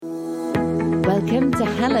Welcome to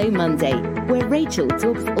Hello Monday, where Rachel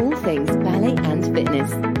talks all things ballet and fitness,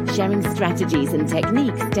 sharing strategies and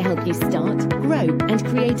techniques to help you start, grow, and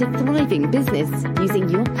create a thriving business using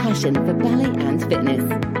your passion for ballet and fitness.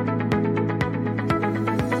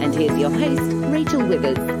 And here's your host, Rachel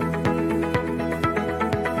Withers.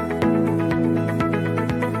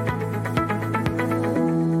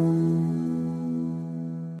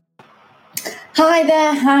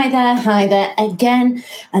 Hi there. Again,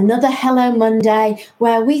 another Hello Monday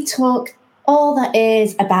where we talk all that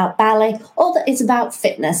is about ballet, all that is about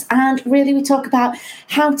fitness. And really we talk about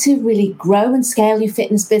how to really grow and scale your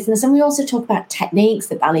fitness business. And we also talk about techniques,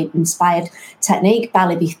 the ballet-inspired technique,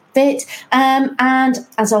 Ballet Be Fit. And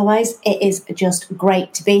as always, it is just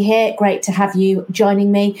great to be here. Great to have you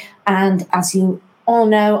joining me. And as you all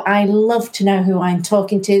know, I love to know who I'm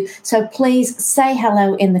talking to. So please say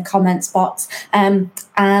hello in the comments box and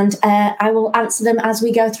I will answer them as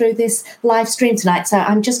we go through this live stream tonight. So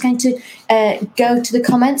I'm just going to go to the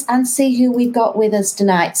comments and see who we've got with us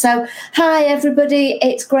tonight. So hi, everybody.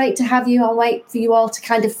 It's great to have you. I'll wait for you all to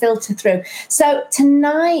kind of filter through. So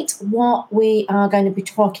tonight, what we are going to be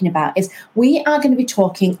talking about is we are going to be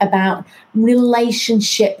talking about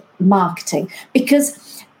relationship marketing,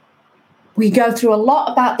 because we go through a lot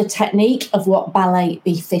about the technique of what Ballet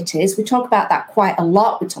Be Fit is. We talk about that quite a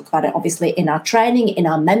lot. We talk about it, obviously, in our training, in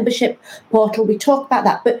our membership portal. We talk about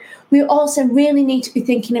that. But we also really need to be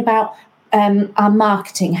thinking about our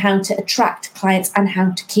marketing, how to attract clients and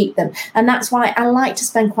how to keep them. And that's why I like to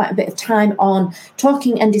spend quite a bit of time on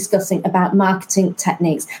talking and discussing about marketing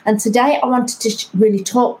techniques. And today I wanted to really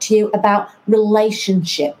talk to you about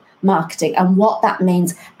relationship marketing and what that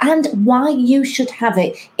means and why you should have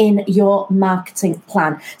it in your marketing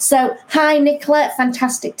plan. So hi Nicola,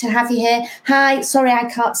 fantastic to have you here. Hi, sorry I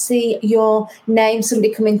can't see your name,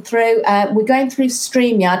 somebody coming through. We're going through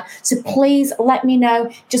StreamYard, so please let me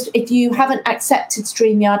know, just if you haven't accepted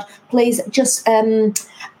StreamYard, please just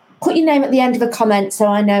put your name at the end of a comment so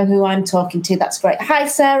I know who I'm talking to. That's great. Hi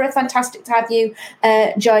Sarah, fantastic to have you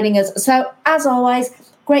joining us. So as always,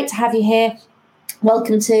 great to have you here.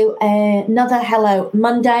 Welcome to another Hello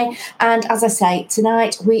Monday. And as I say,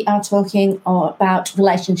 tonight we are talking about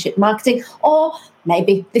relationship marketing, or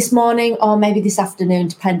maybe this morning or maybe this afternoon,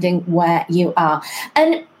 depending where you are.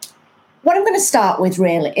 And what I'm going to start with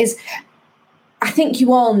really is, I think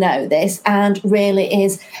you all know this, and really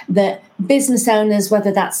is that business owners,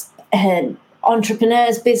 whether that's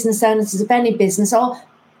entrepreneurs, business owners of any business, or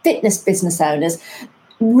fitness business owners,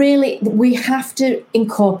 really, we have to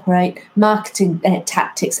incorporate marketing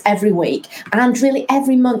tactics every week and really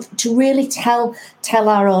every month to really tell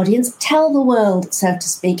our audience, tell the world, so to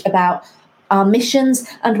speak, about our missions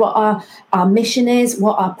and what our mission is,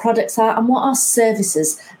 what our products are, and what our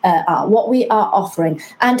services are, what we are offering.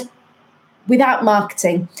 And without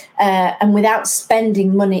marketing and without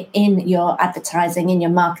spending money in your advertising, in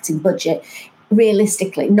your marketing budget,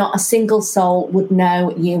 realistically, not a single soul would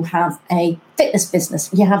know you have a fitness business,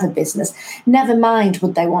 you have a business. Never mind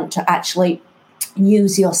would they want to actually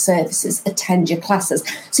use your services, attend your classes.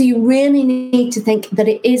 So you really need to think that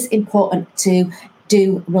it is important to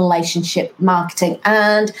do relationship marketing.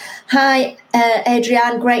 And hi,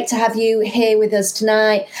 Adrienne, great to have you here with us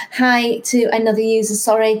tonight. Hi to another user,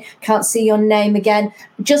 sorry, can't see your name again.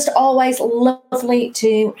 Just always lovely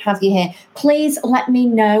to have you here. Please let me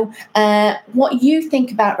know what you think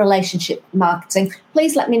about relationship marketing.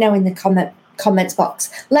 Please let me know in the comments box.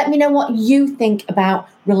 Let me know what you think about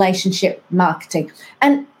relationship marketing.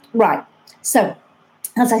 And right, so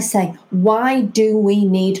as I say, why do we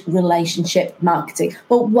need relationship marketing?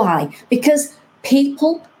 Well, why? Because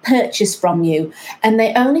people purchase from you, and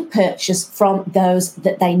they only purchase from those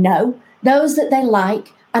that they know, those that they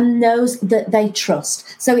like, and those that they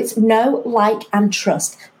trust. So it's know, like, and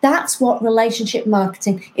trust. That's what relationship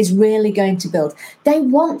marketing is really going to build. They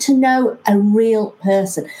want to know a real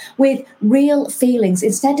person with real feelings,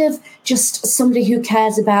 instead of just somebody who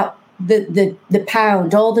cares about the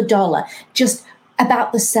pound or the dollar, just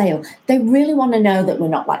about the sale. They really want to know that we're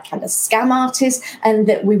not like kind of scam artists, and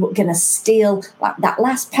that we were going to steal like that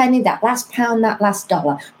last penny, that last pound, that last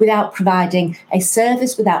dollar without providing a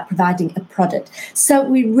service, without providing a product. So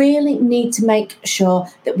we really need to make sure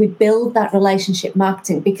that we build that relationship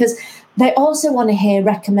marketing, because they also want to hear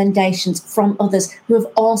recommendations from others who have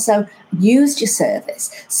also used your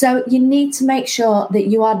service. So you need to make sure that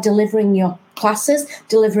you are delivering your classes,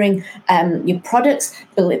 delivering your products,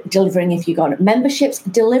 delivering if you got memberships,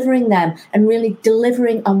 delivering them, and really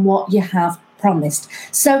delivering on what you have promised.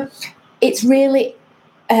 So it's really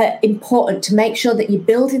important to make sure that you're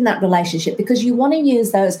building that relationship, because you want to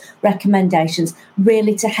use those recommendations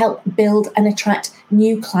really to help build and attract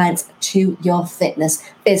new clients to your fitness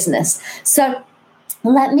business. So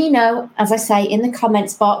let me know, as I say, in the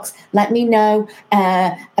comments box, let me know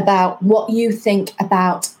about what you think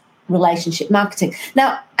about relationship marketing.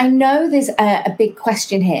 Now, I know there's a big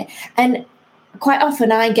question here, and quite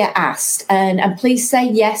often I get asked, and please say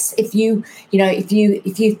yes if you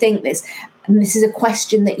think this, and this is a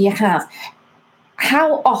question that you have.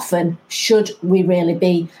 How often should we really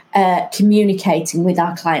be communicating with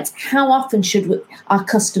our clients? How often should our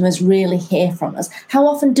customers really hear from us? How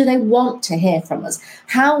often do they want to hear from us?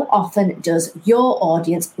 How often does your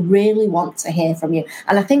audience really want to hear from you?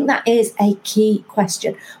 And I think that is a key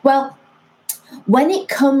question. Well, when it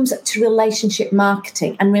comes to relationship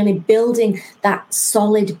marketing and really building that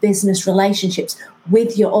solid business relationships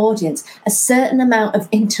with your audience, a certain amount of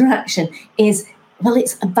interaction is, well,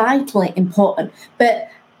 it's vitally important. But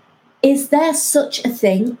is there such a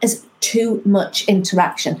thing as too much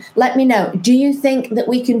interaction? Let me know. Do you think that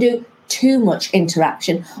we can do too much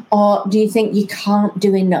interaction, or do you think you can't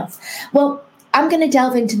do enough? Well, I'm going to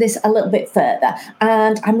delve into this a little bit further,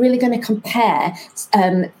 and I'm really going to compare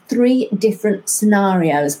 3 different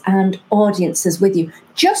scenarios and audiences with you,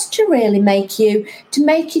 just to really make you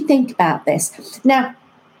think about this. Now,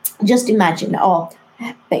 just imagine, or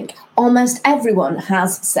think, almost everyone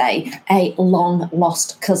has, say, a long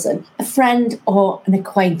lost cousin, a friend or an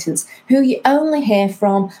acquaintance who you only hear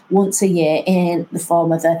from once a year in the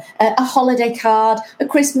form of a holiday card, a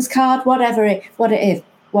Christmas card, whatever it is.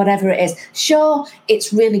 Sure,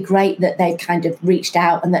 it's really great that they've kind of reached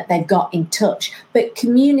out and that they've got in touch, but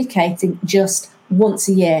communicating just once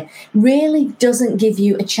a year really doesn't give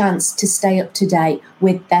you a chance to stay up to date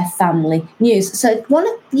with their family news. So I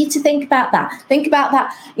want you to think about that. Think about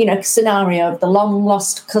that, scenario of the long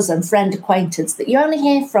lost cousin, friend, acquaintance that you only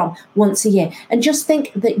hear from once a year, and just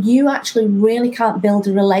think that you actually really can't build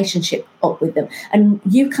a relationship up with them, and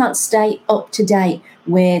you can't stay up to date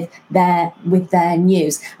with their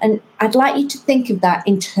news. And I'd like you to think of that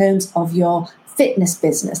in terms of your fitness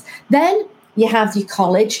business. Then you have your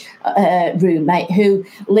college roommate who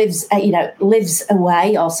lives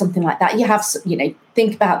away or something like that. You have,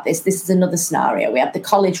 think about this. This is another scenario. We have the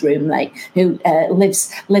college roommate who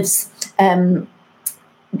lives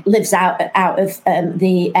out of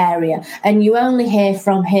the area, and you only hear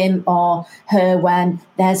from him or her when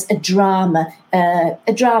there's a drama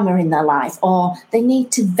in their life, or they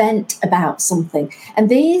need to vent about something. And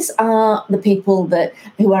these are the people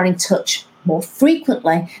who are in touch more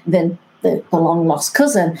frequently than the long lost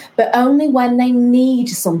cousin, but only when they need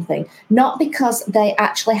something, not because they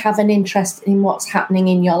actually have an interest in what's happening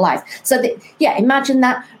in your life. So imagine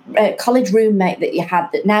that college roommate that you had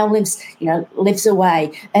that now lives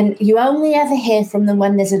away, and you only ever hear from them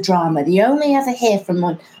when there's a drama. You only ever hear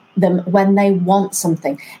from them when they want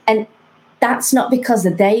something, and that's not because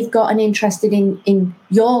they've gotten interested in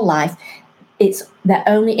your life. It's they're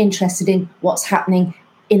only interested in what's happening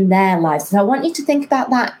in their lives. So I want you to think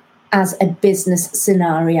about that as a business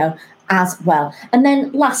scenario as well. And then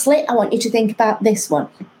lastly, I want you to think about this one.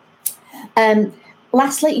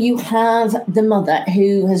 Lastly, you have the mother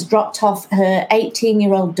who has dropped off her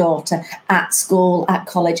 18-year-old daughter at school, at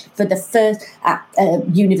college,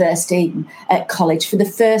 university, at college for the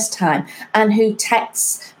first time, and who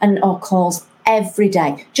texts or calls every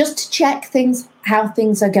day just to check how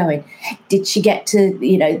things are going. Did she get to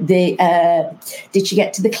did she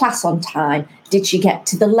get to the class on time? Did she get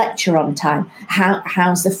to the lecture on time?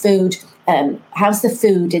 How's the food? How's the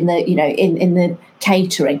food in the in the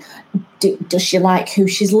catering? Does she like who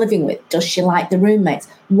she's living with? Does she like the roommates?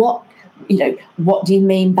 What do you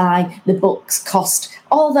mean by the books cost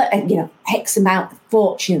all the X amount of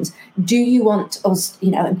fortunes? Do you want us,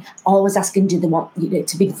 and always asking, do they want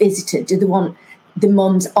to be visited? Do they want the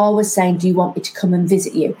mums always saying, do you want me to come and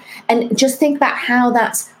visit you? And just think about how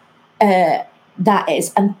that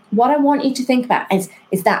is. And what I want you to think about is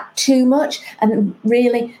that too much? And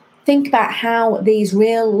really think about how these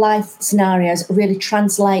real life scenarios really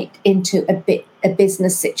translate into a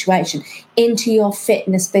business situation, into your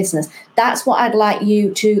fitness business. That's what I'd like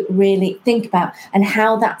you to really think about, and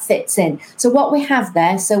how that fits in. So what we have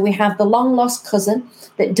there, we have the long lost cousin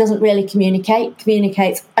that doesn't really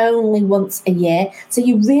communicates only once a year. So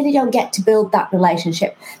you really don't get to build that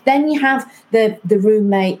relationship. Then you have the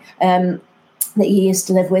roommate that you used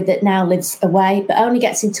to live with that now lives away, but only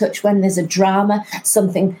gets in touch when there's a drama,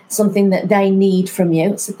 something that they need from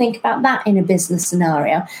you. So think about that in a business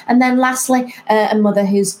scenario. And then lastly, a mother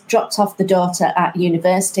who's dropped off the daughter at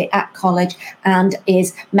university, at college, and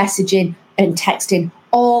is messaging and texting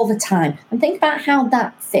all the time, and think about how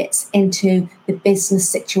that fits into the business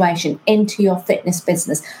situation, into your fitness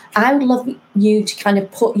business. I would love you to kind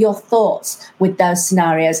of put your thoughts with those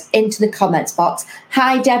scenarios into the comments box.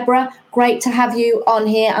 Hi, Deborah. Great to have you on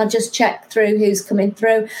here. I'll just check through who's coming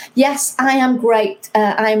through. Yes, I am great.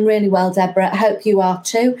 I am really well, Deborah. I hope you are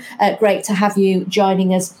too. Great to have you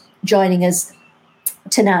joining us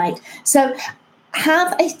tonight. So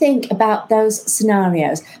have a think about those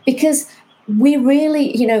scenarios, because we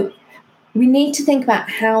really, we need to think about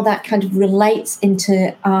how that kind of relates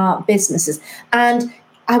into our businesses. And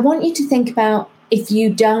I want you to think about, if you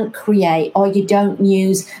don't create or you don't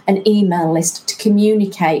use an email list to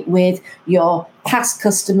communicate with your past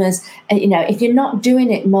customers, if you're not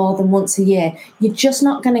doing it more than once a year, you're just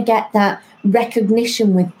not going to get that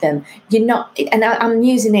recognition with them. You're not, and I'm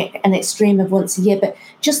using it an extreme of once a year, but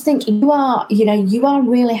just think you are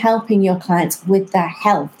really helping your clients with their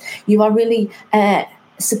health. You are really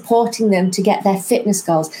supporting them to get their fitness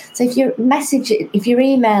goals. So if you're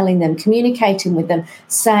emailing them, communicating with them,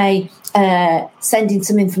 say sending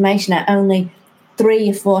some information out only 3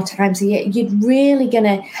 or 4 times a year, you're really going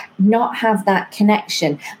to not have that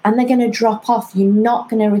connection, and they're going to drop off. You're not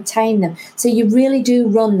going to retain them. So you really do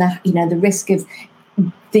run the risk of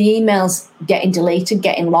the emails getting deleted,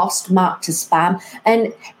 getting lost, marked as spam,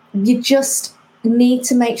 and you just need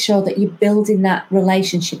to make sure that you're building that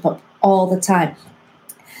relationship up all the time.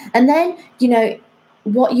 And then,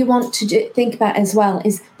 what you want to think about as well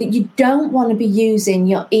is that you don't want to be using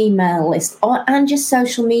your email list and your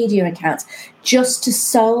social media accounts just to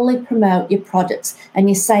solely promote your products and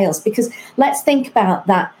your sales. Because let's think about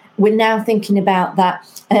that. We're now thinking about that,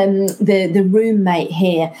 the roommate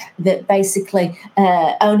here that basically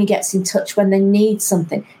only gets in touch when they need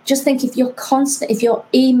something. Just think, if you're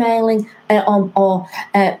emailing or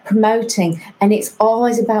promoting, and it's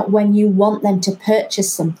always about when you want them to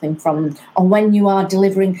purchase something from them, or when you are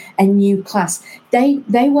delivering a new class, they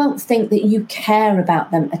won't think that you care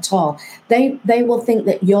about them at all. They will think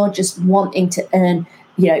that you're just wanting to earn.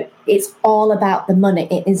 It's all about the money.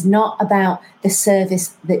 It is not about the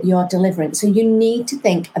service that you're delivering. So you need to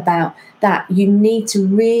think about that. You need to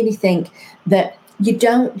really think that you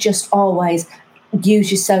don't just always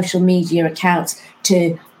use your social media accounts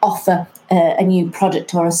to offer a new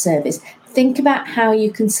product or a service. Think about how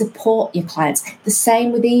you can support your clients. The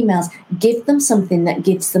same with emails. Give them something that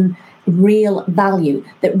gives them real value,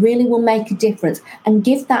 that really will make a difference, and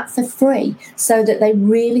give that for free, so that they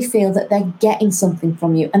really feel that they're getting something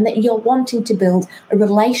from you, and that you're wanting to build a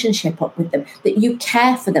relationship up with them, that you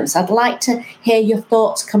care for them. So I'd like to hear your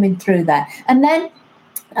thoughts coming through there. And then,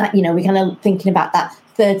 we're kind of thinking about that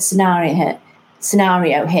third scenario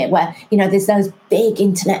here where, there's those big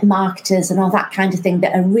internet marketers and all that kind of thing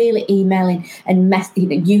that are really emailing and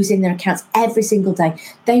using their accounts every single day.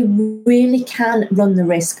 They really can run the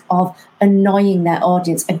risk of annoying their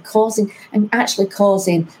audience and actually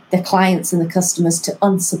causing the clients and the customers to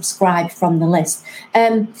unsubscribe from the list.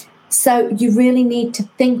 So you really need to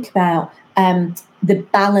think about the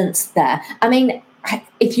balance there. I mean,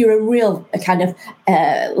 if you're a real kind of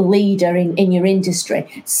leader in your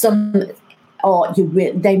industry,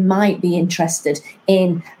 they might be interested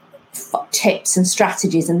in tips and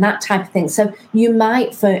strategies and that type of thing. So you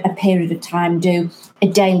might, for a period of time, do a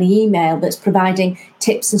daily email that's providing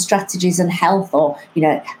tips and strategies on health, or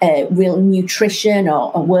real nutrition,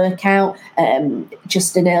 or a workout,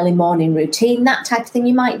 just an early morning routine, that type of thing.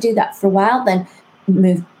 You might do that for a while, then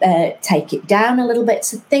take it down a little bit.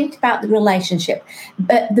 So think about the relationship.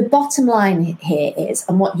 But the bottom line here is,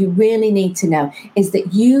 and what you really need to know, is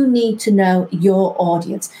that you need to know your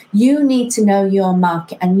audience. You need to know your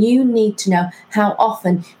market, and you need to know how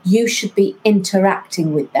often you should be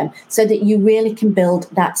interacting with them, so that you really can build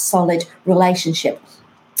that solid relationship.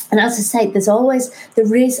 And as I say,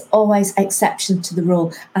 there is always exception to the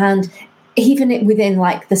rule. And even within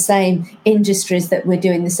like the same industries that we're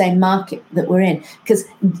doing, the same market that we're in, because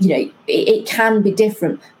it can be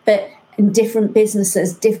different, but in different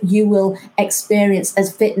businesses, you will experience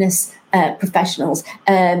as fitness professionals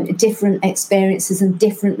different experiences and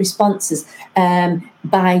different responses with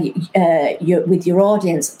your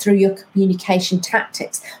audience through your communication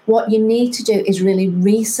tactics. What you need to do is really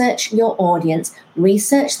research your audience,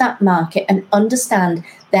 research that market, and understand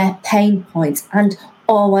their pain points, and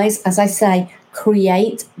always, as I say,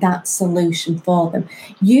 create that solution for them.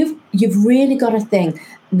 You've really got to think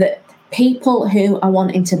that people who are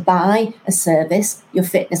wanting to buy a service, your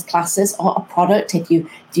fitness classes, or a product, if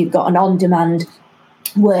you've got an on-demand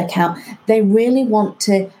workout, they really want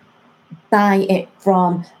to buy it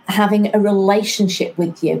from having a relationship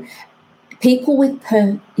with you. People with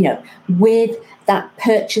that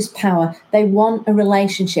purchase power, they want a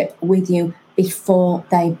relationship with you before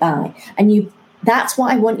they buy. And that's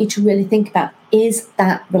what I want you to really think about, is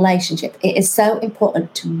that relationship. It is so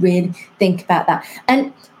important to really think about that.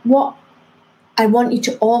 And what I want you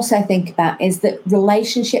to also think about is that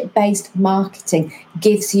relationship-based marketing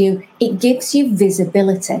gives you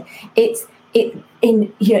visibility.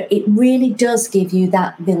 It really does give you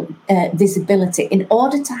that visibility. In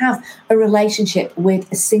order to have a relationship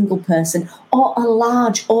with a single person or a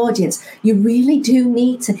large audience, you really do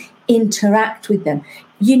need to interact with them.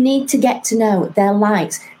 You need to get to know their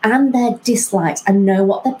likes and their dislikes and know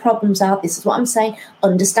what their problems are. This is what I'm saying.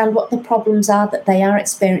 Understand what the problems are that they are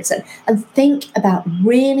experiencing, and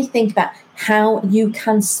really think about how you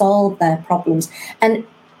can solve their problems. And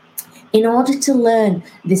in order to learn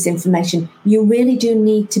this information, you really do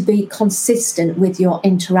need to be consistent with your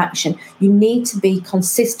interaction. You need to be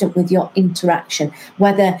consistent with your interaction,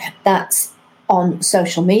 whether that's on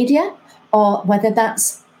social media or whether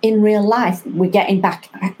that's in real life. We're getting back,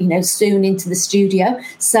 soon into the studio.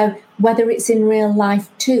 So whether it's in real life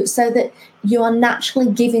too, so that you are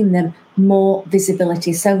naturally giving them more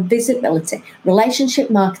visibility. So visibility, relationship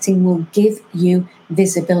marketing will give you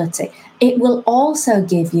visibility. It will also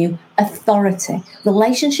give you authority.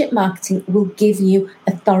 Relationship marketing will give you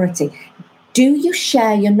authority. Do you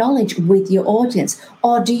share your knowledge with your audience,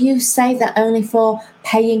 or do you save that only for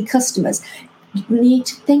paying customers? You need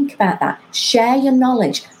to think about that. Share your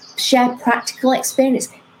knowledge, share practical experience,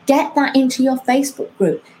 get that into your Facebook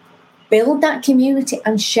group, build that community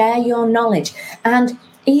and share your knowledge. And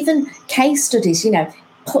even case studies,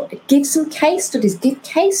 give some case studies, give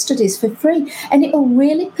case studies for free, and it will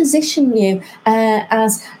really position you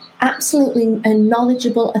as absolutely a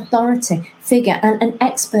knowledgeable authority figure and an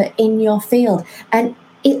expert in your field. And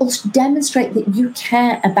it will demonstrate that you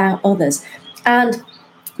care about others. And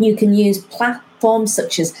you can use platforms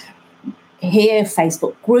such as here,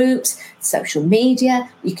 Facebook groups, social media.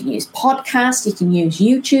 You can use podcasts. You can use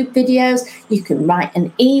YouTube videos. You can write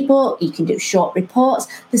an ebook. You can do short reports.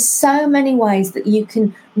 There's so many ways that you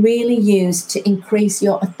can really use to increase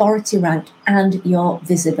your authority rank and your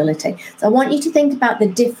visibility. So I want you to think about the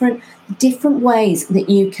different ways that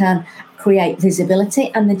you can create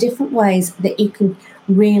visibility and the different ways that you can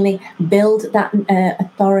really build that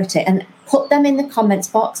authority, and put them in the comments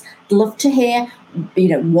box. I'd love to hear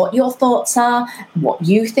what your thoughts are, what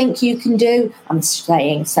you think you can do. I'm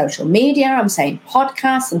saying social media, I'm saying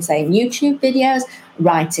podcasts, I'm saying YouTube videos,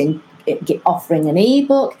 writing, offering an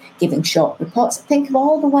ebook, giving short reports. Think of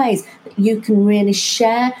all the ways that you can really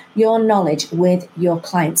share your knowledge with your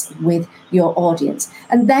clients, with your audience.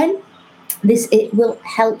 And then it will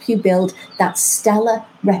help you build that stellar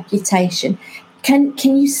reputation. Can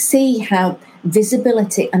you see how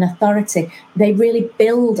visibility and authority, they really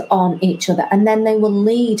build on each other, and then they will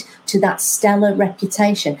lead to that stellar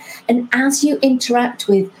reputation. And as you interact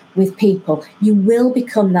with people, you will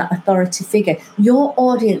become that authority figure. Your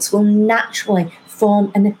audience will naturally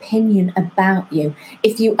form an opinion about you.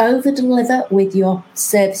 If you over-deliver with your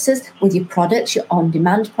services, with your products, your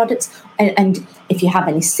on-demand products, and if you have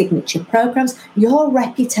any signature programs, your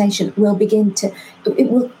reputation will begin to,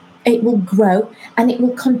 it will grow and it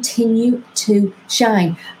will continue to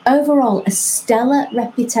shine. Overall, a stellar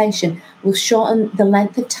reputation will shorten the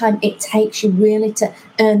length of time it takes you really to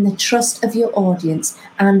earn the trust of your audience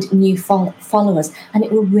and new followers, and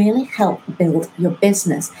it will really help build your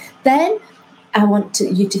business. Then I want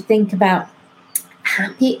you to think about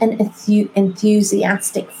happy and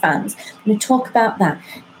enthusiastic fans. I'm going to talk about that.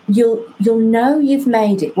 You'll know you've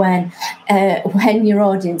made it when your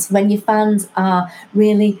audience, when your fans are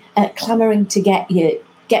really clamoring to get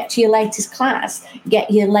to your latest class,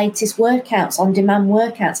 get your latest workouts, on-demand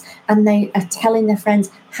workouts, and they are telling their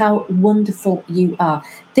friends how wonderful you are.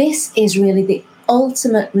 This is really the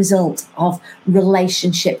ultimate result of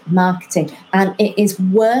relationship marketing, and it is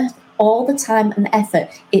worth all the time and effort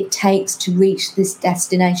it takes to reach this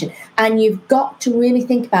destination. And you've got to really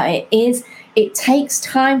think about it. It takes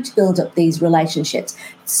time to build up these relationships.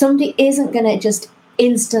 Somebody isn't going to just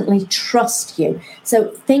instantly trust you. So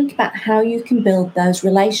think about how you can build those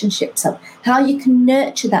relationships up, how you can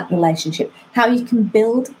nurture that relationship, how you can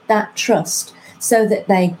build that trust so that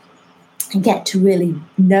they get to really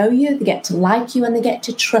know you, they get to like you, and they get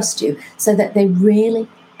to trust you, so that they really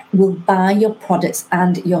will buy your products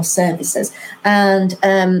and your services. And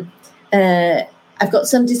I've got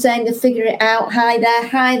somebody saying to figure it out. Hi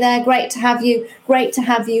there. Great to have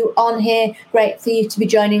you on here. Great for you to be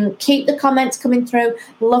joining. Keep the comments coming through.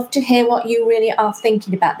 Love to hear what you really are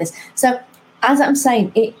thinking about this. So as I'm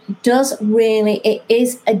saying, it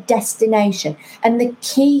is a destination. And the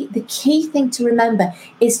key thing to remember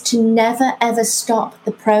is to never, ever stop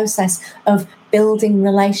the process of building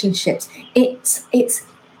relationships. It's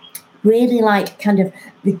really like kind of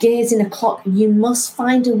the gears in a clock. You must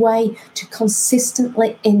find a way to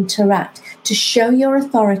consistently interact, to show your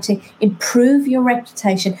authority, improve your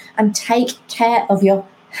reputation, and take care of your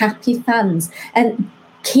happy fans. And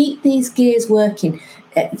keep these gears working.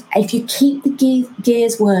 If you keep the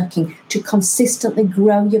gears working to consistently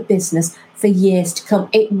grow your business for years to come,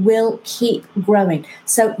 it will keep growing.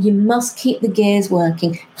 So you must keep the gears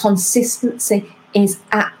working. Consistency is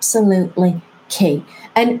absolutely key.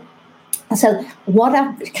 And so what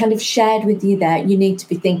I've kind of shared with you there, you need to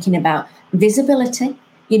be thinking about visibility.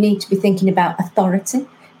 You need to be thinking about authority.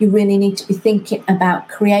 You really need to be thinking about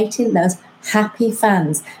creating those happy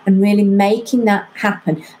fans and really making that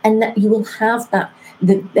happen. And that you will have that,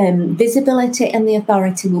 the visibility and the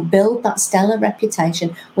authority will build that stellar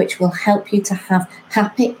reputation, which will help you to have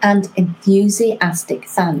happy and enthusiastic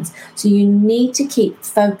fans. So you need to keep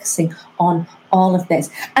focusing on all of this.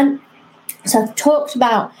 And so I've talked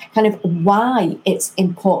about kind of why it's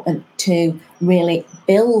important to really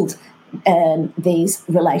build these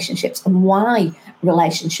relationships and why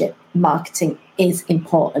relationship marketing is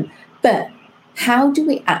important. But how do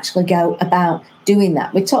we actually go about doing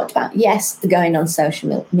that? We talked about, yes, going on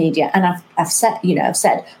social media, and I've said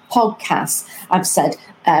podcasts. I've said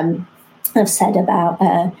about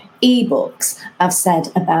ebooks. I've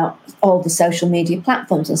said about all the social media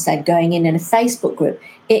platforms. I've said going in a Facebook group.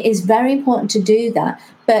 It is very important to do that,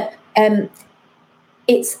 but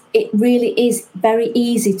it really is very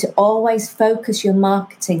easy to always focus your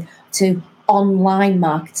marketing to online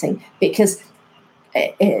marketing, because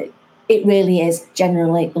it really is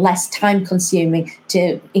generally less time consuming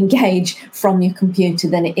to engage from your computer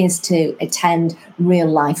than it is to attend real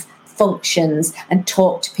life functions and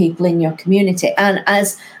talk to people in your community. And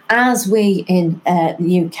as we in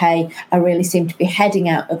the UK really seem to be heading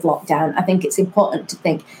out of lockdown, I think it's important to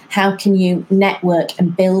think, how can you network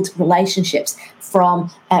and build relationships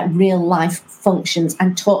from real life functions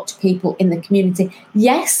and talk to people in the community?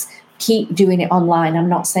 Yes, keep doing it online. I'm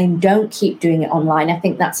not saying don't keep doing it online. I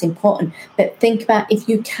think that's important. But think about if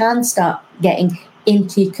you can start getting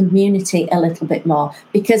into your community a little bit more,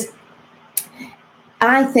 because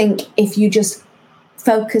I think if you just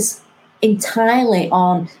focus entirely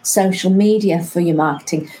on social media for your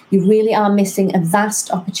marketing, you really are missing a vast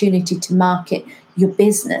opportunity to market your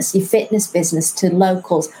business, your fitness business, to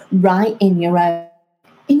locals right in your own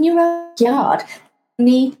yard. You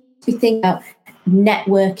need to be thinking about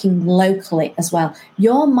networking locally as well.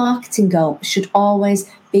 Your marketing goal should always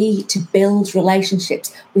be to build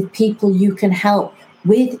relationships with people you can help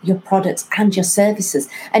with your products and your services.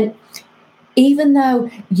 And even though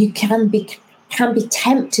you can be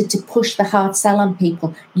tempted to push the hard sell on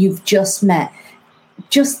people you've just met,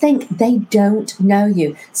 just think they don't know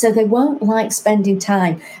you, so they won't like spending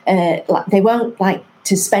time. They won't like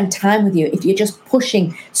to spend time with you if you're just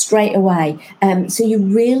pushing straight away. So you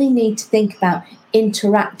really need to think about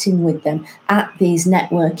interacting with them at these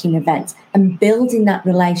networking events and building that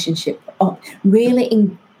relationship up. Really,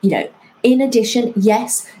 in addition,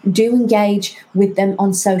 yes, do engage with them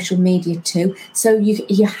on social media too. So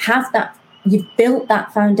you have that. You've built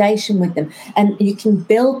that foundation with them, and you can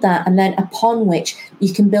build that, and then upon which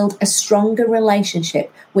you can build a stronger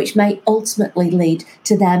relationship, which may ultimately lead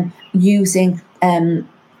to them using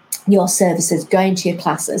your services, going to your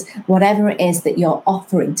classes, whatever it is that you're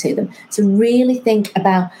offering to them. So really think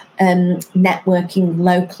about networking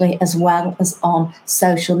locally as well as on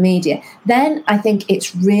social media. Then I think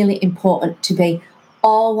it's really important to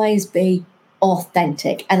always be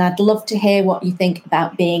authentic. And I'd love to hear what you think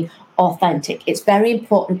about being authentic. It's very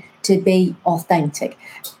important to be authentic.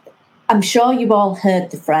 I'm sure you've all heard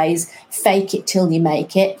the phrase, fake it till you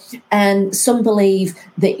make it. And some believe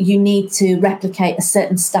that you need to replicate a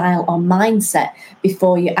certain style or mindset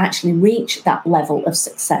before you actually reach that level of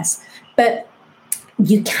success. But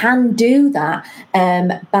you can do that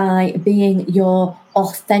by being your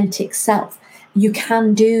authentic self. You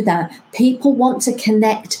can do that. People want to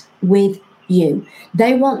connect with you.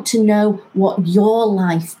 They want to know what your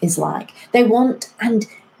life is like.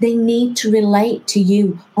 They need to relate to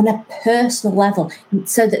you on a personal level,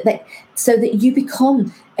 so that you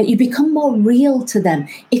become more real to them.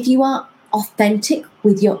 If you are authentic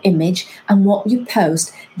with your image and what you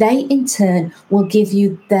post, they in turn will give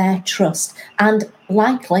you their trust, and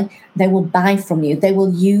likely they will buy from you. They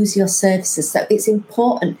will use your services. So it's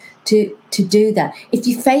important to do that. If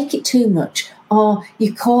you fake it too much, or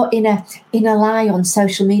you're caught in a lie on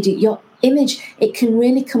social media, image, it can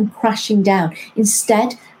really come crashing down.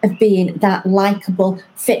 Instead of being that likable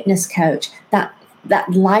fitness coach, that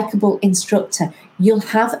likable instructor, you'll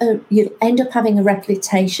end up having a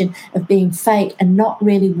reputation of being fake and not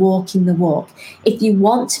really walking the walk. If you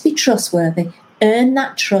want to be trustworthy, earn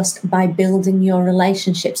that trust by building your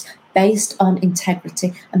relationships based on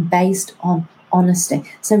integrity and based on honesty.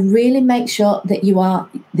 So really make sure that you are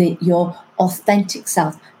your authentic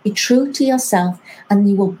self. Be true to yourself, and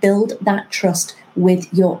you will build that trust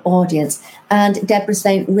with your audience. And Deborah's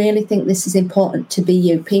saying, really think this is important to be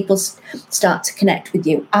you. People start to connect with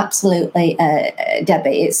you. Absolutely,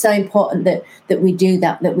 Debbie. It's so important that we do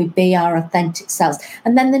that we be our authentic selves.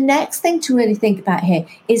 And then the next thing to really think about here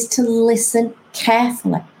is to listen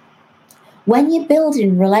carefully. When you're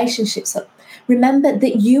building relationships up, remember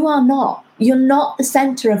that you're not the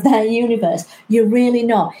center of their universe. You're really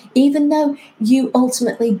not. Even though you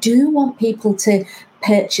ultimately do want people to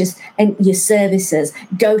purchase your services,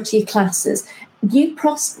 go to your classes, new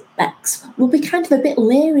prospects will be kind of a bit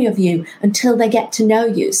leery of you until they get to know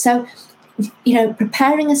you. So,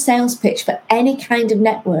 preparing a sales pitch for any kind of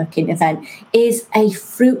networking event is a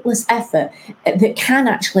fruitless effort that can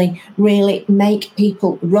actually really make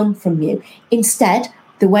people run from you. Instead,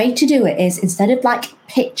 the way to do it is, instead of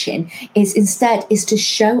pitching, is to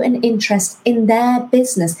show an interest in their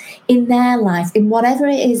business, in their life, in whatever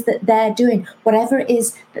it is that they're doing, whatever it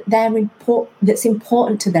is that that's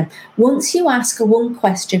important to them. Once you ask one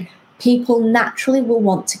question, people naturally will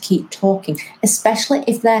want to keep talking, especially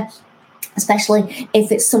if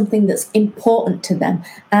it's something that's important to them.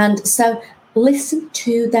 And so listen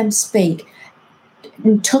to them speak.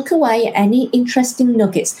 And tuck away any interesting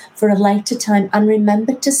nuggets for a later time, and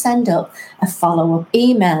remember to send up a follow-up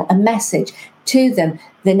email, a message to them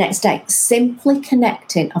the next day, simply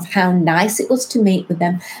connecting of how nice it was to meet with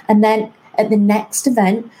them. And then at the next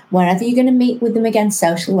event, wherever you're going to meet with them again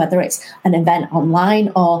socially, whether it's an event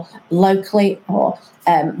online or locally or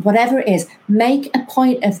whatever it is, make a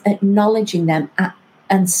point of acknowledging them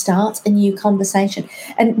and start a new conversation.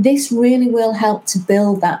 And this really will help to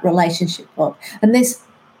build that relationship up. And this,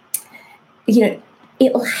 it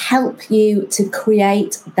will help you to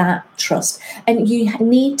create that trust. And you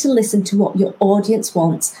need to listen to what your audience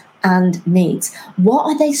wants and needs. What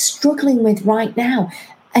are they struggling with right now?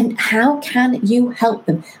 And how can you help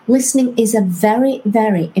them? Listening is a very,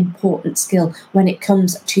 very important skill when it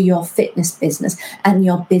comes to your fitness business and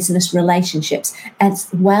your business relationships, as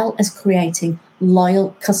well as creating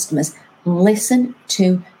loyal customers. Listen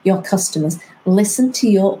to your customers. Listen to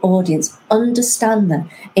your audience. Understand them.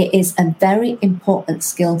 It is a very important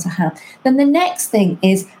skill to have. Then the next thing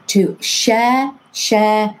is to share.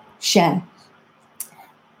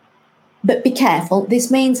 But be careful. This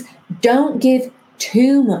means don't give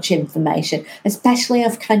too much information, especially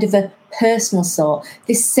of kind of a personal sort.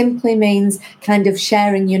 This simply means kind of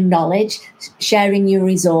sharing your knowledge, sharing your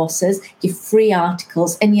resources, your free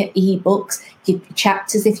articles and your ebooks, your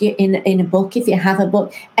chapters if you're in a book, if you have a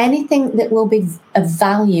book, anything that will be of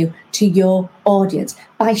value to your audience.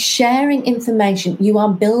 By sharing information, you are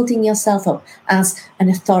building yourself up as an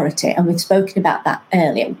authority, and we've spoken about that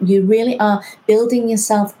earlier. You really are building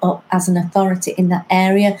yourself up as an authority in that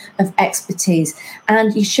area of expertise,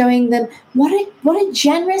 and you're showing them what a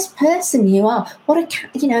generous person you are, what a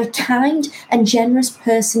kind and generous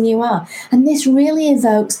person you are. And this really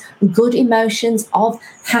evokes good emotions of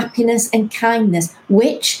happiness and kindness,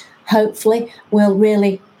 which hopefully will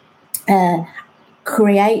really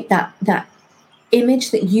create that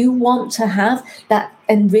image that you want to have, that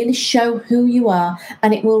and really show who you are,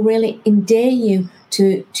 and it will really endear you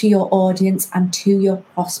to your audience and to your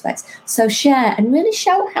prospects. So share and really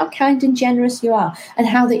show how kind and generous you are, and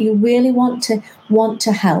how that you really want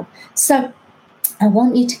to help. So I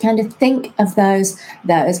want you to kind of think of those,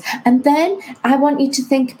 and then I want you to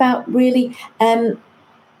think about really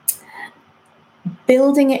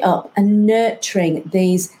building it up and nurturing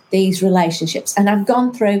these relationships. And I've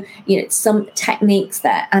gone through some techniques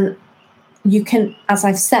there, and you can, as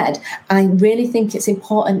I've said, I really think it's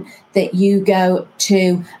important that you go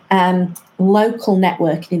to local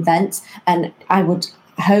networking events, and I would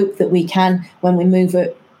hope that we can, when we move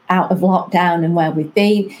out of lockdown and where we've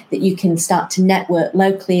been, that you can start to network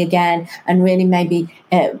locally again and really maybe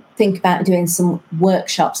think about doing some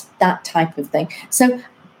workshops, that type of thing. So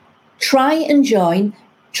try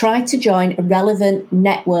to join relevant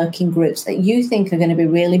networking groups that you think are going to be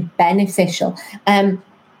really beneficial.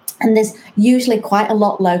 And there's usually quite a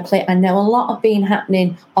lot locally. I know a lot have been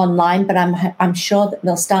happening online, but I'm sure that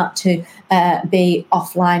they'll start to be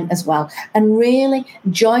offline as well. And really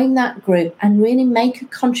join that group and really make a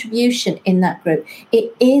contribution in that group.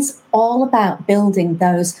 It is all about building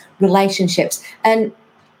those relationships and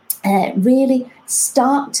really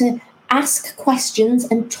start to ask questions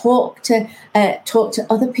and talk to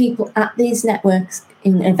other people at these networks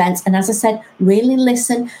in events. And as I said, really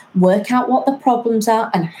listen, work out what the problems are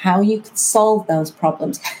and how you can solve those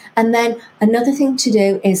problems. And then another thing to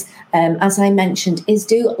do is, as I mentioned, is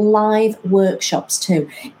do live workshops too.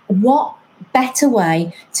 What better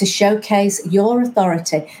way to showcase your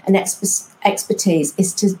authority and expertise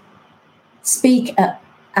is to speak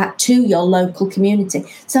to your local community.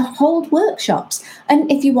 So hold workshops. And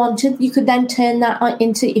if you wanted, you could then turn that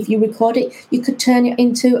into, if you record it, you could turn it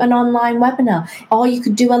into an online webinar, or you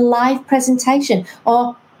could do a live presentation,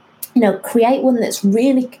 or create one that's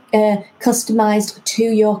really customized to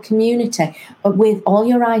your community with all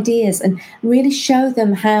your ideas, and really show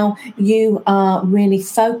them how you are really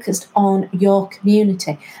focused on your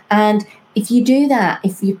community. And if you do that,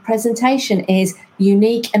 if your presentation is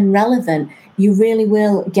unique and relevant, you really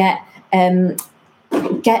will get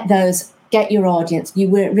your audience. You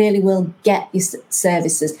really will get your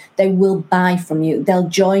services. They will buy from you. They'll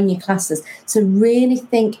join your classes. So really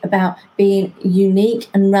think about being unique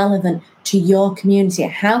and relevant to your community.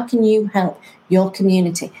 How can you help your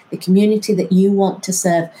community, the community that you want to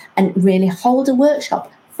serve, and really hold a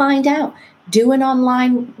workshop, find out, do an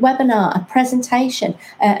online webinar, a presentation,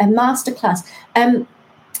 a masterclass,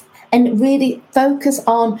 and really focus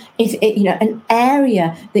on an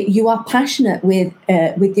area that you are passionate with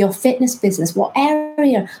your fitness business. What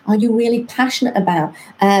area are you really passionate about?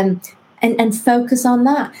 And focus on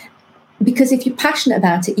that. Because if you're passionate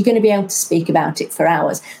about it, you're going to be able to speak about it for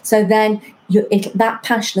hours. So then that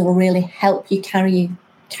passion will really help you carry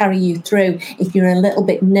you through if you're a little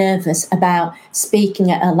bit nervous about speaking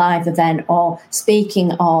at a live event or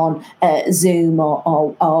speaking on Zoom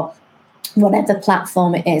or whatever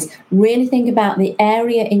platform it is. Really think about the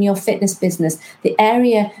area in your fitness business, the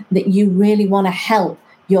area that you really want to help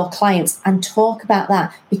your clients, and talk about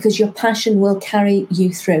that, because your passion will carry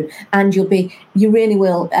you through, and you really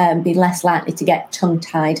will be less likely to get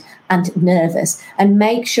tongue-tied and nervous. And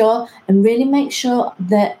make sure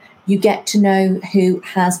that you get to know who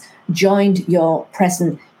has joined your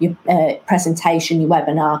presentation, your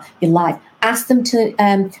webinar, your live. Ask them to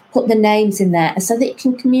put the names in there so that you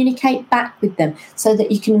can communicate back with them, so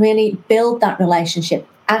that you can really build that relationship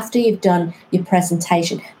after you've done your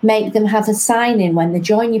presentation. Make them have a sign-in when they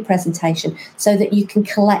join your presentation, so that you can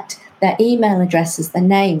collect their email addresses, their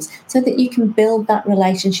names, so that you can build that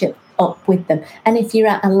relationship up with them. And if you're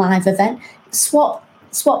at a live event, swap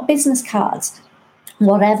business cards,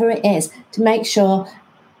 whatever it is, to make sure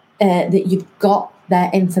that you've got their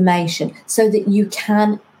information, so that you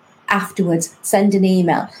can afterwards send an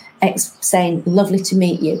email saying, lovely to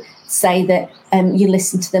meet you, say that you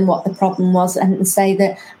listened to them, what the problem was, and say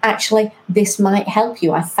that actually this might help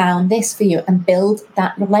you, I found this for you, and build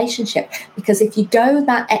that relationship. Because if you go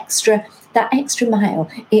that extra mile,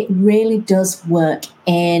 it really does work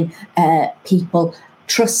in people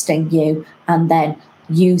trusting you and then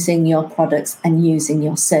using your products and using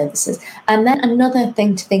your services. And then another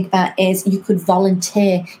thing to think about is you could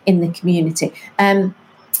volunteer in the community.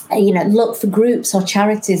 Look for groups or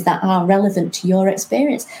charities that are relevant to your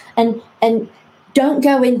experience, and don't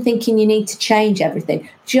go in thinking you need to change everything.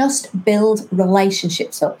 Just build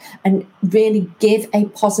relationships up and really give a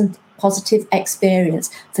positive experience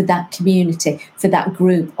for that community, for that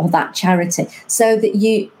group or that charity, so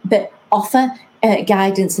that offer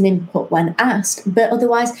guidance and input when asked, but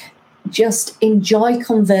otherwise just enjoy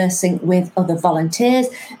conversing with other volunteers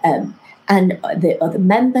and the other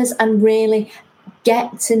members, and really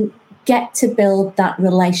get to build that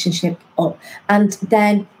relationship up. And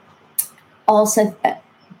then also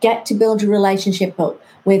get to build a relationship up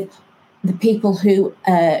with the people who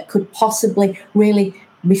could possibly really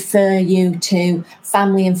refer you to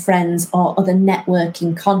family and friends or other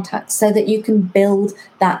networking contacts, so that you can build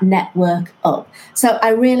that network up. So I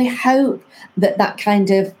really hope that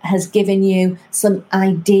kind of has given you some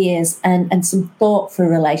ideas and some thought for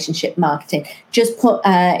relationship marketing. Just put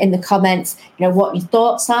in the comments, what your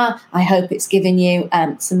thoughts are. I hope it's given you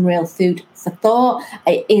some real food for thought.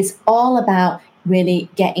 It is all about really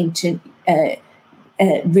getting to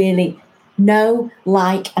really know,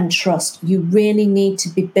 like, and trust. You really need to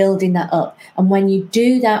be building that up. And when you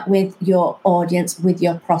do that with your audience, with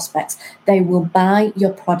your prospects, they will buy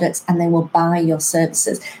your products and they will buy your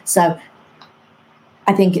services. So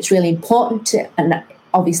I think it's really important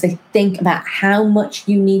obviously think about how much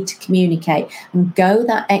you need to communicate and go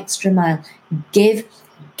that extra mile. Give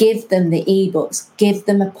them the ebooks, give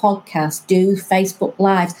them a podcast, do Facebook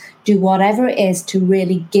Lives, do whatever it is to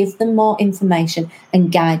really give them more information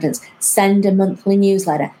and guidance. Send a monthly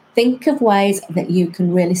newsletter. Think of ways that you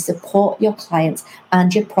can really support your clients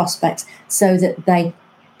and your prospects so that they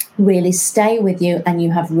really stay with you and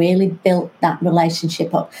you have really built that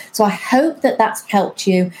relationship up. So I hope that that's helped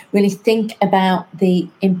you really think about the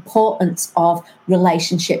importance of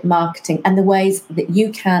relationship marketing and the ways that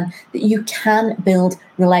you can build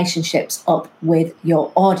relationships up with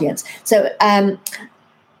your audience. So I'm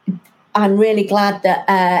really glad that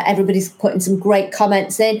everybody's putting some great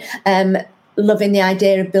comments in. Loving the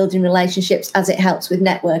idea of building relationships as it helps with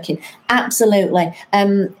networking. Absolutely.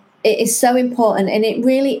 It is so important, and it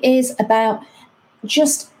really is about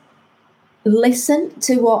just listen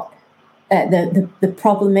to what the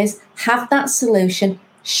problem is, have that solution,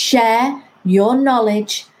 share your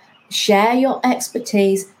knowledge, share your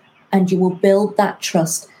expertise, and you will build that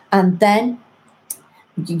trust. And then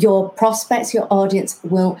your prospects, your audience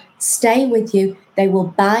will stay with you. They will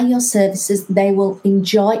buy your services, they will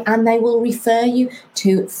enjoy, and they will refer you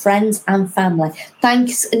to friends and family.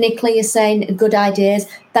 Thanks, Nicola, you're saying good ideas.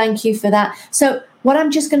 Thank you for that. So what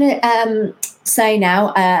I'm just going to say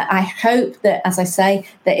now, I hope that, as I say,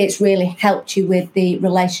 that it's really helped you with the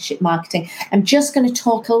relationship marketing. I'm just going to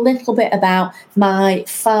talk a little bit about my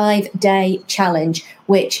 5-day challenge,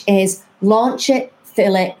 which is launch it,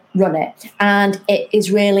 fill it, run it. And it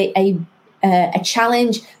is really a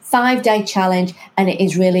challenge, 5-day challenge, and it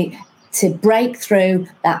is really to break through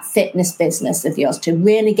that fitness business of yours, to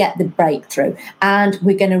really get the breakthrough. And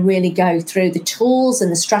we're going to really go through the tools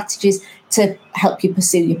and the strategies to help you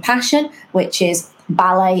pursue your passion, which is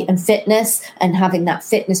ballet and fitness, and having that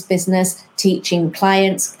fitness business, teaching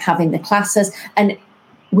clients, having the classes. And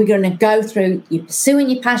we're going to go through you pursuing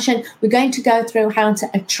your passion. We're going to go through how to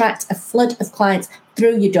attract a flood of clients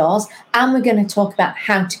through your doors, and we're going to talk about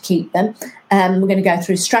how to keep them. We're going to go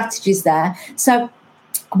through strategies there. So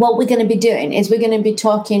what we're going to be doing is we're going to be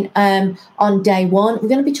talking on day one. We're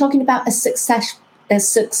going to be talking about a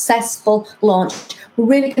successful launch. We're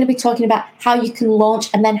really going to be talking about how you can launch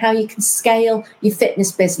and then how you can scale your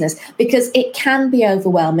fitness business, because it can be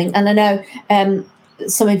overwhelming. And I know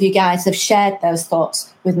some of you guys have shared those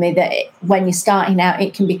thoughts with me, that when you're starting out,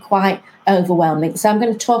 it can be quite overwhelming. So I'm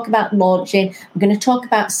going to talk about launching, I'm going to talk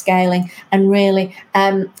about scaling, and really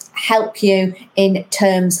help you in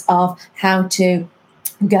terms of how to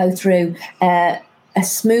go through a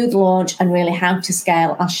smooth launch and really how to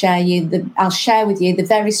scale. I'll share with you the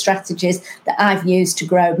very strategies that I've used to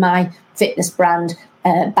grow my fitness brand,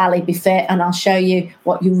 Bally Be Fit, and I'll show you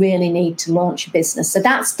what you really need to launch your business. So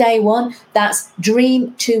that's day one. That's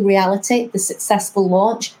dream to reality, the successful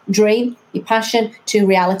launch. Dream, your passion, to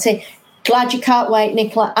reality. Glad you can't wait,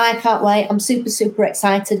 Nicola. I can't wait. I'm super, super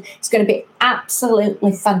excited. It's going to be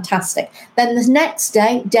absolutely fantastic. Then the next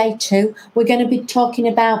day, day two, we're going to be talking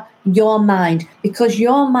about your mind, because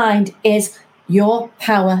your mind is your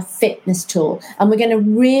power fitness tool. And we're going to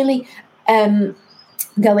really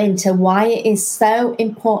go into why it is so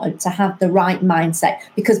important to have the right mindset,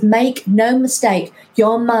 because make no mistake,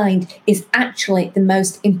 your mind is actually the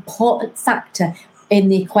most important factor in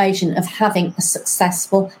the equation of having a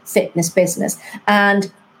successful fitness business.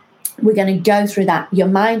 And we're going to go through that. Your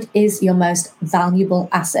mind is your most valuable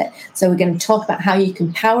asset. So we're going to talk about how you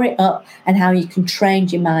can power it up and how you can train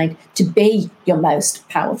your mind to be your most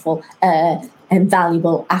powerful and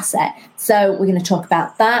valuable asset. So we're going to talk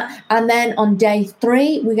about that. And then on day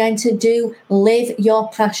 3, we're going to do live your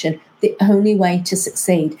passion, the only way to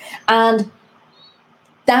succeed. And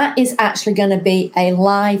that is actually going to be a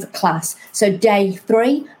live class. So day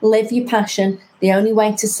 3, live your passion, the only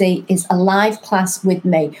way to see, is a live class with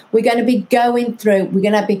me. We're going to be going through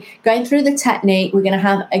the technique. We're going to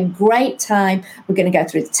have a great time. We're going to go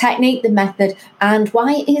through the technique, the method, and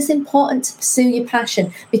why it is important to pursue your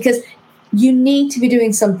passion, because you need to be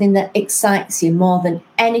doing something that excites you more than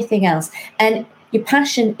anything else. And your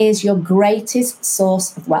passion is your greatest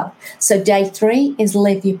source of wealth. So day 3 is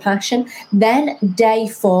live your passion. Then day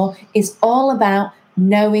 4 is all about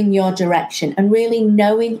knowing your direction and really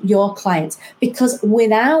knowing your clients, because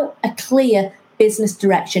without a clear business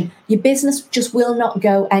direction, your business just will not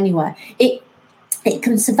go anywhere. It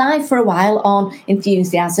can survive for a while on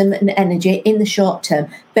enthusiasm and energy in the short term,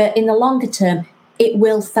 but in the longer term, it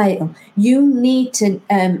will fail. You need to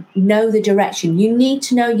know the direction. You need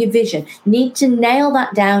to know your vision. You need to nail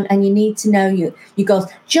that down, and you need to know your goals.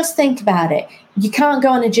 Just think about it. You can't go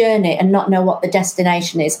on a journey and not know what the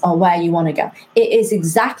destination is or where you want to go. It is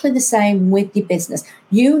exactly the same with your business.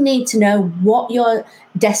 You need to know what your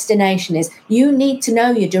destination is. You need to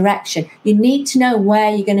know your direction. You need to know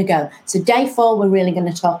where you're going to go. So day 4, we're really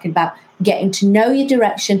going to talk about getting to know your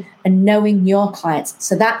direction and knowing your clients.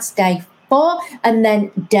 So that's day 4. And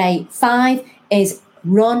then day 5 is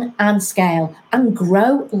run and scale and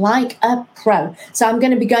grow like a pro. So I'm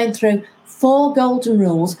going to be going through 4 golden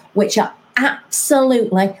rules, which are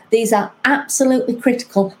these are absolutely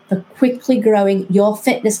critical for quickly growing your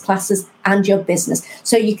fitness classes and your business,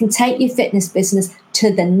 so you can take your fitness business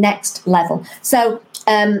to the next level. So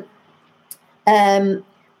it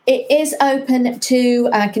is open to,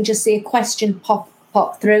 I can just see a question pop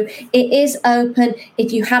through. It is open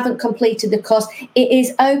if you haven't completed the course. It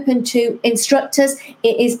is open to instructors.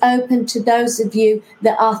 It is open to those of you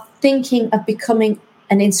that are thinking of becoming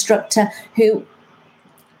an instructor who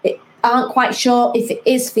aren't quite sure if it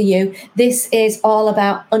is for you. This is all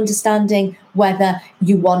about understanding whether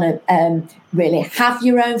you want to really have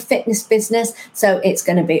your own fitness business. So it's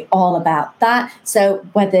going to be all about that. So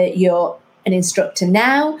whether you're an instructor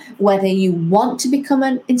now, whether you want to become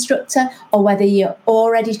an instructor, or whether you're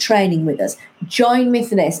already training with us, join me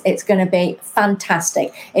for this. It's going to be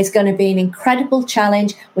fantastic. It's going to be an incredible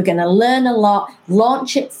challenge. We're going to learn a lot,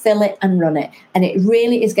 launch it, fill it, and run it. And it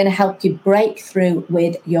really is going to help you break through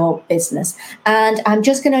with your business. And I'm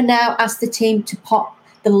just going to now ask the team to pop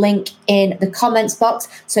the link in the comments box.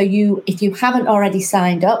 So if you haven't already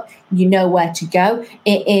signed up, you know where to go.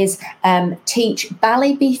 It is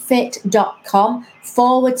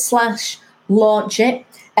teachballybefit.com/launch it,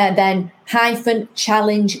 then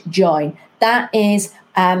 -- join. That is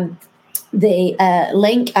the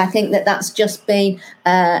link. I think that's just been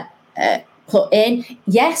put in.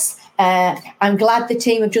 Yes, I'm glad the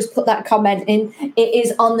team have just put that comment in. It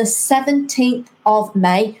is on the 17th of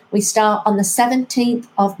May. We start on the 17th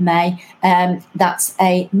of May. That's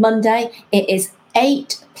a Monday. It is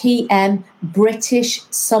 8 p.m. British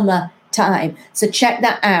summer time. So check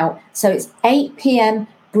that out. So it's 8 p.m.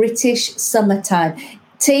 British summer time.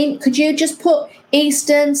 Team, could you just put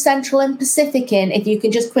Eastern, Central and Pacific in? If you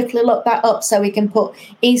can just quickly look that up so we can put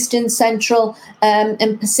Eastern, Central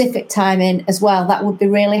and Pacific time in as well. That would be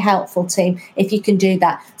really helpful, team, if you can do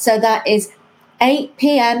that. So that is 8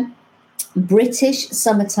 p.m. British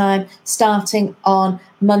summertime starting on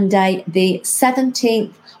Monday, the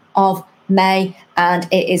 17th of May, and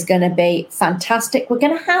it is going to be fantastic. We're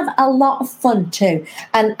going to have a lot of fun too,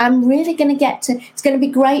 and I'm really going to it's going to be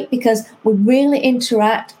great because we really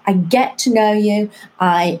interact. I get to know you.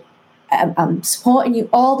 I'm supporting you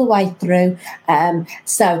all the way through.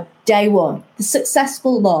 So day 1, the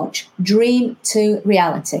successful launch, dream to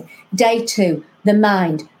reality. Day 2, the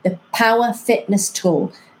mind, the power fitness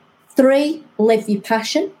tool. 3, live your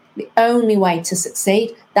passion. The only way to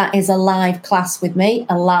succeed. That is a live class with me,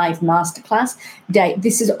 a live masterclass.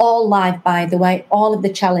 This is all live, by the way. All of the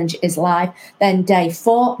challenge is live. Then day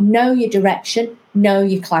 4, know your direction, know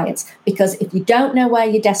your clients. Because if you don't know where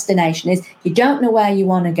your destination is, you don't know where you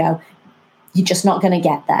want to go, you're just not going to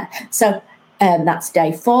get there. So that's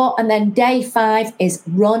day 4. And then day 5 is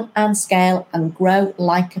run and scale and grow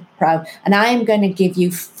like a pro. And I am going to give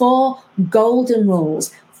you 4 golden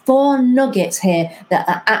rules, 4 nuggets here that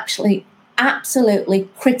are actually absolutely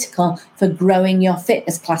critical for growing your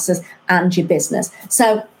fitness classes and your business.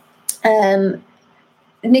 So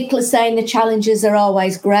Nicola's saying the challenges are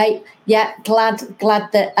always great. Yeah, glad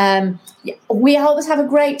that we always have a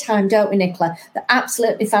great time, don't we, Nicola? They're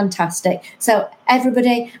absolutely fantastic. So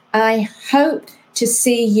everybody, I hope to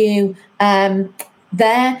see you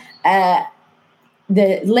there.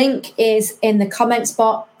 The link is in the comments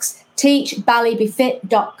box.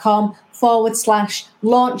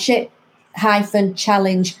 teachballybefit.com/launch it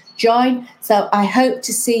 -challenge join. So I hope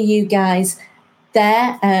to see you guys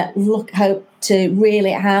there. Hope to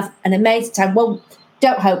really have an amazing time. Well,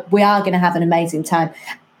 don't hope, we are going to have an amazing time.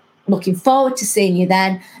 Looking forward to seeing you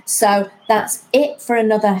then. So that's it for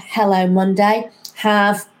another Hello Monday.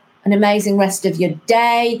 Have an amazing rest of your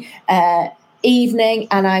day, evening,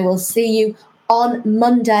 and I will see you on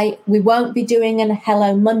Monday. We won't be doing a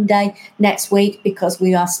Hello Monday next week because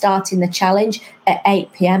we are starting the challenge at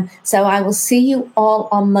 8 p.m. So I will see you all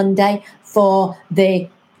on Monday for the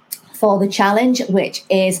challenge, which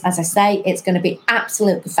is, as I say, it's going to be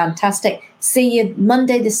absolutely fantastic. See you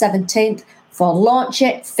Monday the 17th for launch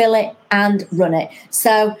it, fill it, and run it.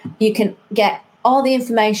 So you can get all the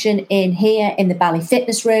information in here in the Bally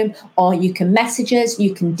Fitness Room, or you can message us,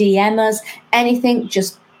 you can DM us, anything,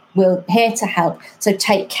 just we're here to help. So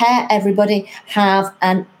take care, everybody. Have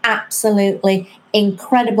an absolutely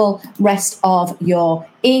incredible rest of your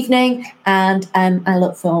evening. And I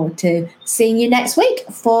look forward to seeing you next week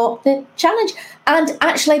for the challenge. And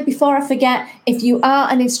actually, before I forget, if you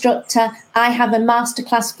are an instructor, I have a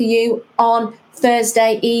masterclass for you on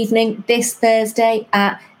Thursday evening, this Thursday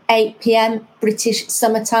at 8 p.m. British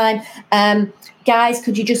summertime. Guys,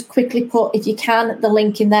 could you just quickly put, if you can, the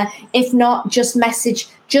link in there? If not, just message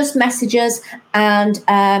us, and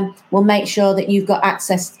we'll make sure that you've got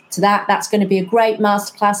access to that. That's going to be a great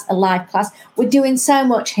masterclass, a live class. We're doing so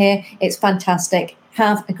much here. It's fantastic.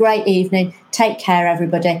 Have a great evening. Take care,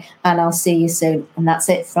 everybody, and I'll see you soon. And that's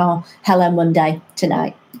it for Hello Monday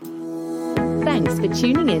tonight. Thanks for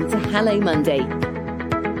tuning in to Hello Monday.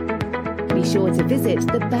 Be sure to visit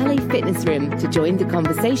the Bally Fitness Room to join the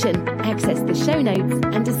conversation, access the show notes,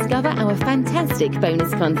 and discover our fantastic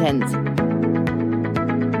bonus content.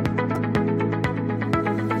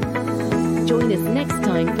 Join us next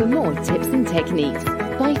time for more tips and techniques.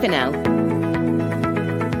 Bye for now.